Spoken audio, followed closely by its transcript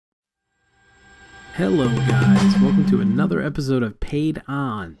Hello guys, welcome to another episode of Paiid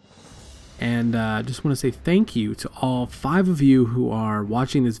On. And just want to say thank you to all 5 of you who are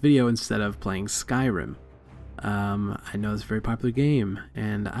watching this video instead of playing Skyrim. I know it's a very popular game,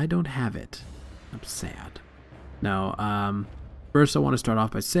 and I don't have it. I'm sad. Now, first I want to start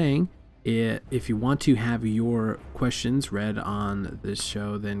off by saying, if you want to have your questions read on this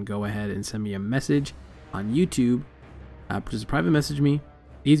show, then go ahead and send me a message on YouTube. Just private message me.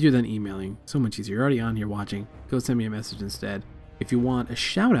 Easier than emailing. So much easier. You're already on here watching. Go send me a message instead. If you want a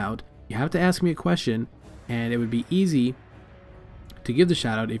shout out, you have to ask me a question, and it would be easy to give the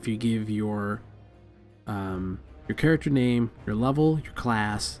shout out if you give your character name, your level, your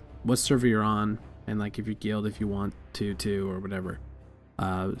class, what server you're on, and like if your guild if you want to or whatever.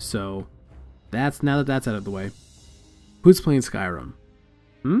 So that's, now that that's out of the way, who's playing Skyrim?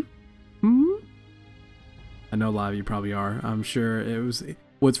 I know a lot of you probably are. I'm sure it was.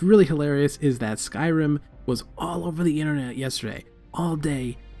 What's really hilarious is that Skyrim was all over the internet yesterday, all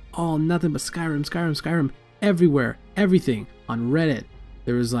day, all nothing but Skyrim, Skyrim, Skyrim, everywhere, everything on Reddit.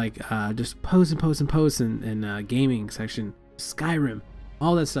 There was like just posts in gaming section, Skyrim,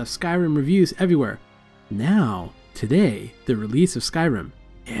 all that stuff, Skyrim reviews everywhere. Now, today, the release of Skyrim,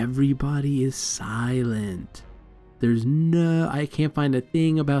 everybody is silent. There's no, I can't find a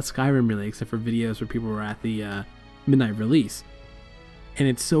thing about Skyrim really, except for videos where people were at the midnight release. And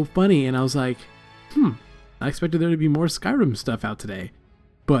it's so funny, and I was like, I expected there to be more Skyrim stuff out today.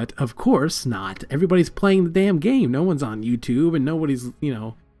 But of course not. Everybody's playing the damn game. No one's on YouTube, and nobody's, you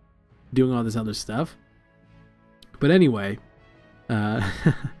know, doing all this other stuff. But anyway, I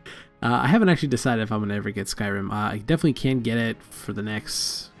haven't actually decided if I'm gonna ever get Skyrim. I definitely can get it for the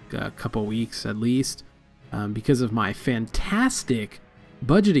next couple weeks at least. Because of my fantastic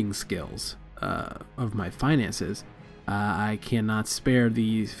budgeting skills of my finances, I cannot spare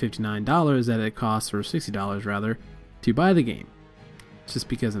the $59 that it costs, or $60 rather, to buy the game. It's just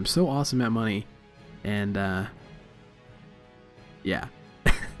because I'm so awesome at money, and yeah.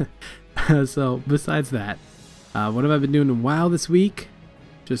 So besides that, what have I been doing in WoW this week?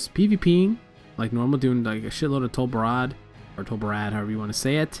 Just PvPing like normal, doing like a shitload of Tolbarad, or Tolbarad, however you want to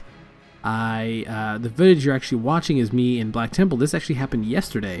say it. The footage you're actually watching is me in Black Temple. This actually happened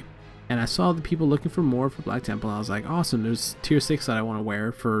yesterday, and I saw the people looking for more for Black Temple. I was like, awesome, there's tier 6 that I want to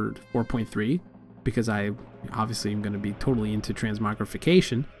wear for 4.3, because I obviously am going to be totally into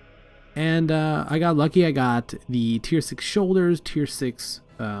Transmogrification. And I got lucky. I got the tier 6 shoulders, tier 6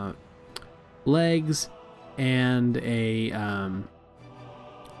 legs, and a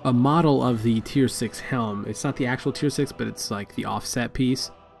model of the tier 6 helm. It's not the actual tier 6, but it's like the offset piece.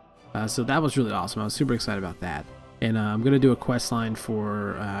 So that was really awesome. I was super excited about that. And I'm going to do a quest line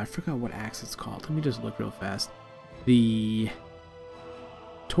for, I forgot what axe it's called. Let me just look real fast. The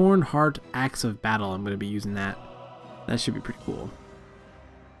Torn Heart Axe of Battle. I'm going to be using that. That should be pretty cool.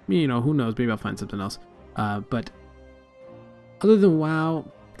 You know, who knows? Maybe I'll find something else. But other than WoW,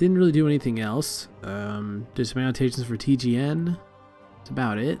 didn't really do anything else. Did some annotations for TGN. That's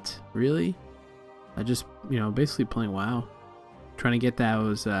about it, really. I just, you know, basically playing WoW. Trying to get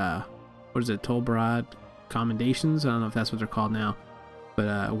those, what is it, Tolbarad commendations? I don't know if that's what they're called now, but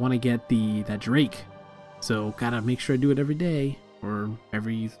I want to get that Drake, so gotta make sure I do it every day, or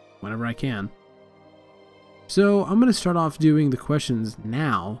whenever I can. So I'm gonna start off doing the questions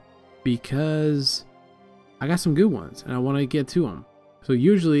now, because I got some good ones and I want to get to them. So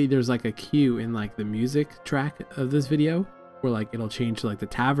usually there's like a cue in like the music track of this video, where like it'll change to like the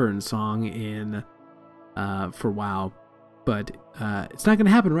tavern song in for WoW. But it's not going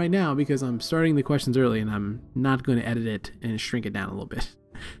to happen right now, because I'm starting the questions early, and I'm not going to edit it and shrink it down a little bit.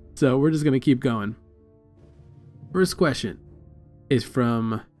 So we're just going to keep going. First question is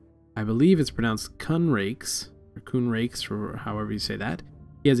from, I believe it's pronounced Kunrakes, or Kunrakes, or however you say that.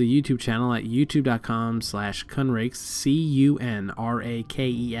 He has a YouTube channel at youtube.com/Kunrakes, C-U-N-R-A-K-E-S.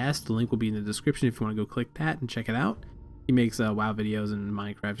 The link will be in the description if you want to go click that and check it out. He makes WoW videos and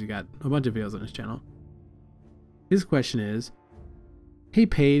Minecraft. He's got a bunch of videos on his channel. His question is, hey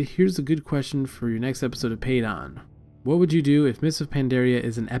Paiid, here's a good question for your next episode of Paiid On. What would you do if Mists of Pandaria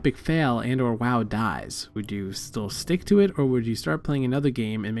is an epic fail and or WoW dies? Would you still stick to it, or would you start playing another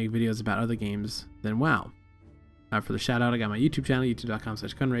game and make videos about other games than WoW? For the shout out, I got my YouTube channel,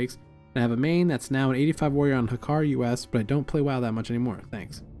 youtube.com/Kunrakes. I have a main that's now an 85 warrior on Hakar US, but I don't play WoW that much anymore.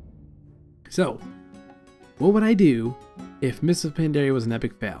 Thanks. So, what would I do if Mists of Pandaria was an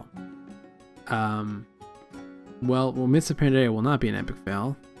epic fail? Well, Mists of Pandaria will not be an epic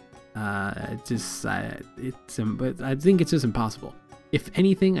fail. But I think it's just impossible. If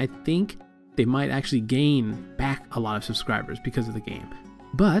anything, I think they might actually gain back a lot of subscribers because of the game.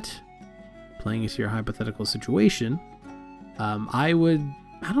 But playing into your hypothetical situation,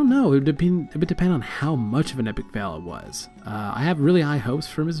 I don't know, it would depend on how much of an epic fail it was. I have really high hopes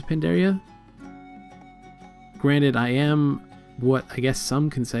for Mists of Pandaria. Granted, I am what I guess some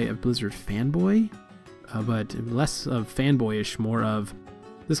can say a Blizzard fanboy, but less of fanboyish, more of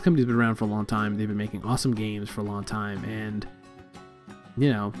this company's been around for a long time. They've been making awesome games for a long time, and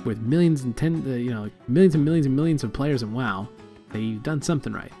with millions and millions and millions and millions of players in WoW, they've done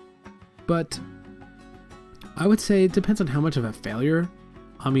something right. But I would say it depends on how much of a failure.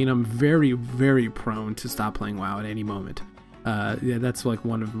 I mean, I'm very, very prone to stop playing WoW at any moment. Yeah, that's like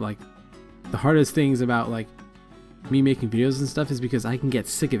one of like the hardest things about like me making videos and stuff, is because I can get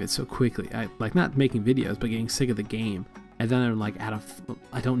sick of it so quickly. I like not making videos, but getting sick of the game. And then I'm like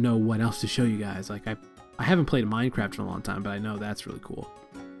I don't know what else to show you guys. Like I haven't played Minecraft in a long time, but I know that's really cool.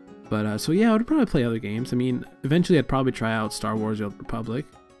 But so yeah, I would probably play other games. I mean, eventually I'd probably try out Star Wars: The Old Republic.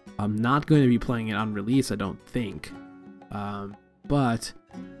 I'm not going to be playing it on release, I don't think. But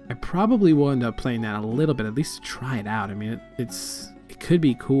I probably will end up playing that a little bit, at least to try it out. I mean, it could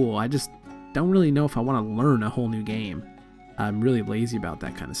be cool. I just don't really know if I want to learn a whole new game. I'm really lazy about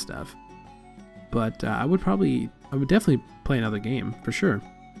that kind of stuff. But I would definitely play another game for sure.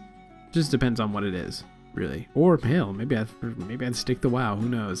 Just depends on what it is, really. Or hell, maybe I'd stick to WoW. Who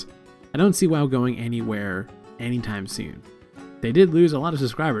knows? I don't see WoW going anywhere anytime soon. They did lose a lot of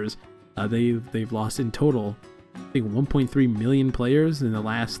subscribers. They've lost in total, I think, 1.3 million players in the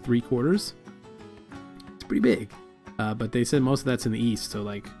last 3 quarters. It's pretty big. But they said most of that's in the East, so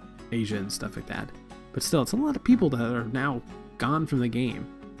like Asia and stuff like that. But still, it's a lot of people that are now gone from the game.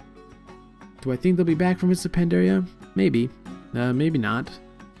 Do I think they'll be back from Mists of Pandaria? Maybe. Maybe not.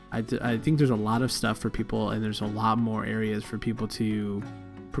 I think there's a lot of stuff for people, and there's a lot more areas for people to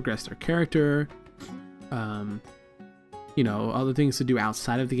progress their character. Other things to do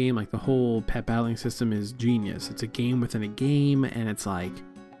outside of the game, like the whole pet battling system is genius. It's a game within a game, and it's like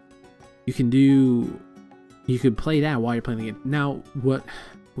you could play that while you're playing the game. Now, what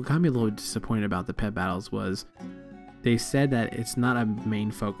got me a little disappointed about the pet battles was they said that it's not a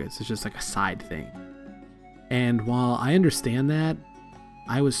main focus, it's just like a side thing. And while I understand that,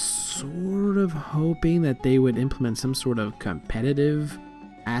 I was sort of hoping that they would implement some sort of competitive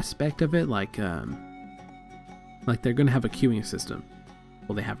aspect of it, like they're gonna have a queuing system.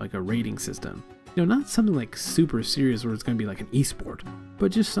 Well, they have like a rating system. Not something like super serious where it's gonna be like an esport,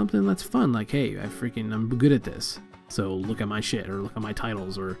 but just something that's fun. Like, hey, I'm good at this, so look at my shit, or look at my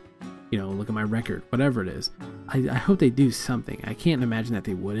titles, or look at my record, whatever it is. I hope they do something. I can't imagine that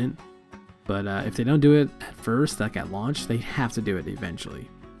they wouldn't. But if they don't do it at first, like at launch, they have to do it eventually.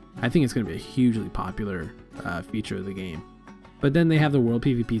 I think it's going to be a hugely popular feature of the game. But then they have the world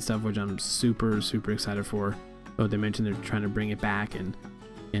PvP stuff, which I'm super, super excited for. Oh, they mentioned they're trying to bring it back and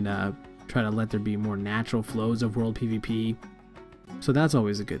try to let there be more natural flows of world PvP. So that's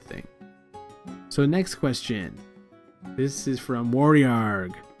always a good thing. So next question. This is from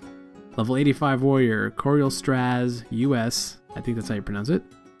Warriorg. Level 85 Warrior, Coriel Straz, US. I think that's how you pronounce it.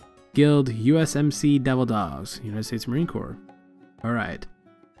 Guild USMC Devil Dogs, United States Marine Corps. Alright.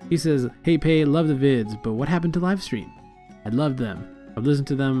 He says, hey Paiid, love the vids, but what happened to livestream? I loved them. I've listened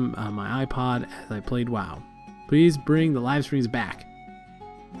to them on my iPod as I played WoW. Please bring the live streams back.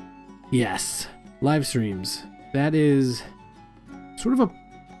 Yes, live streams. That is sort of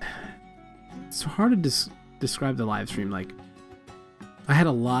it's hard to describe the live stream. Like, I had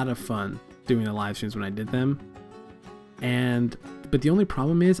a lot of fun doing the live streams when I did them. But the only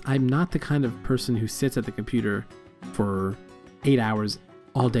problem is I'm not the kind of person who sits at the computer for 8 hours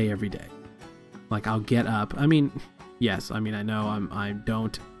all day every day. Like, I'll get up. I mean, yes, I know I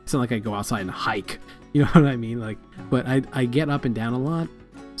don't. It's not like I go outside and hike. You know what I mean? Like, but I get up and down a lot.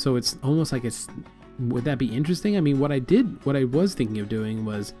 So it's almost like would that be interesting? I mean, what I was thinking of doing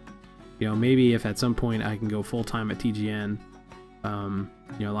was, maybe if at some point I can go full time at TGN. A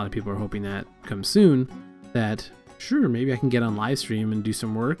lot of people are hoping that comes soon. That sure, maybe I can get on live stream and do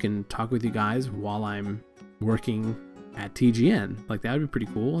some work and talk with you guys while I'm working at TGN. Like, that would be pretty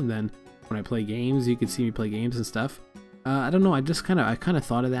cool. And then when I play games, you could see me play games and stuff. I don't know. I kind of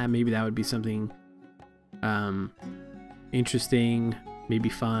thought of that. Maybe that would be something interesting, maybe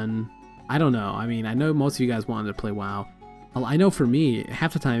fun. I don't know. I mean, I know most of you guys wanted to play WoW. I know for me,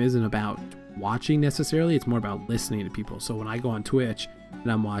 half the time isn't about watching necessarily. It's more about listening to people. So when I go on Twitch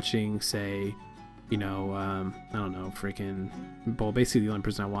and I'm watching, say, I don't know, well, basically the only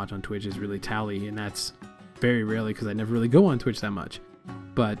person I watch on Twitch is really Tally, and that's very rarely because I never really go on Twitch that much.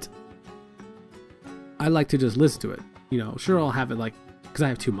 But I like to just listen to it. Sure, I'll have it like, because I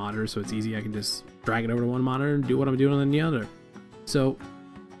have 2 monitors, so it's easy. I can just drag it over to one monitor and do what I'm doing on the other. So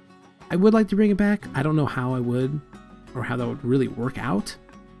I would like to bring it back. I don't know how I would, or how that would really work out.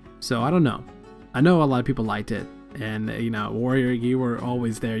 So I don't know. I know a lot of people liked it, and you know, Warrior, you were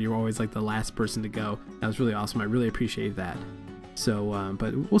always there. You were always like the last person to go. That was really awesome. I really appreciate that. So,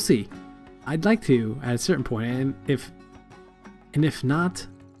 but we'll see. I'd like to at a certain point, and if not,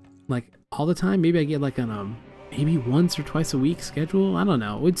 like all the time, maybe I get like on a maybe once or twice a week schedule. I don't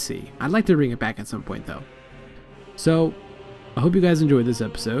know. We'd see. I'd like to bring it back at some point though. So I hope you guys enjoyed this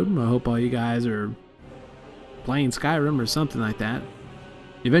episode. I hope all you guys are playing Skyrim or something like that.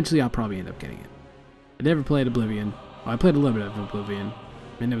 Eventually I'll probably end up getting it. I never played Oblivion. Well, I played a little bit of Oblivion,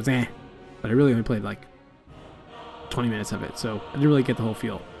 and it was but I really only played like 20 minutes of it, so I didn't really get the whole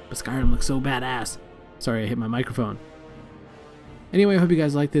feel. But Skyrim looks so badass. Sorry, I hit my microphone. Anyway, I hope you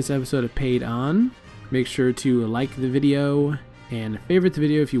guys liked this episode of Paiid On. Make sure to like the video and favorite the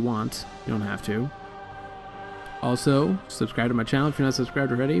video if you want. You don't have to. Also, subscribe to my channel if you're not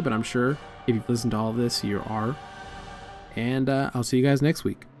subscribed already, but I'm sure if you've listened to all of this, you are. And I'll see you guys next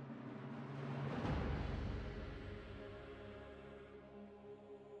week.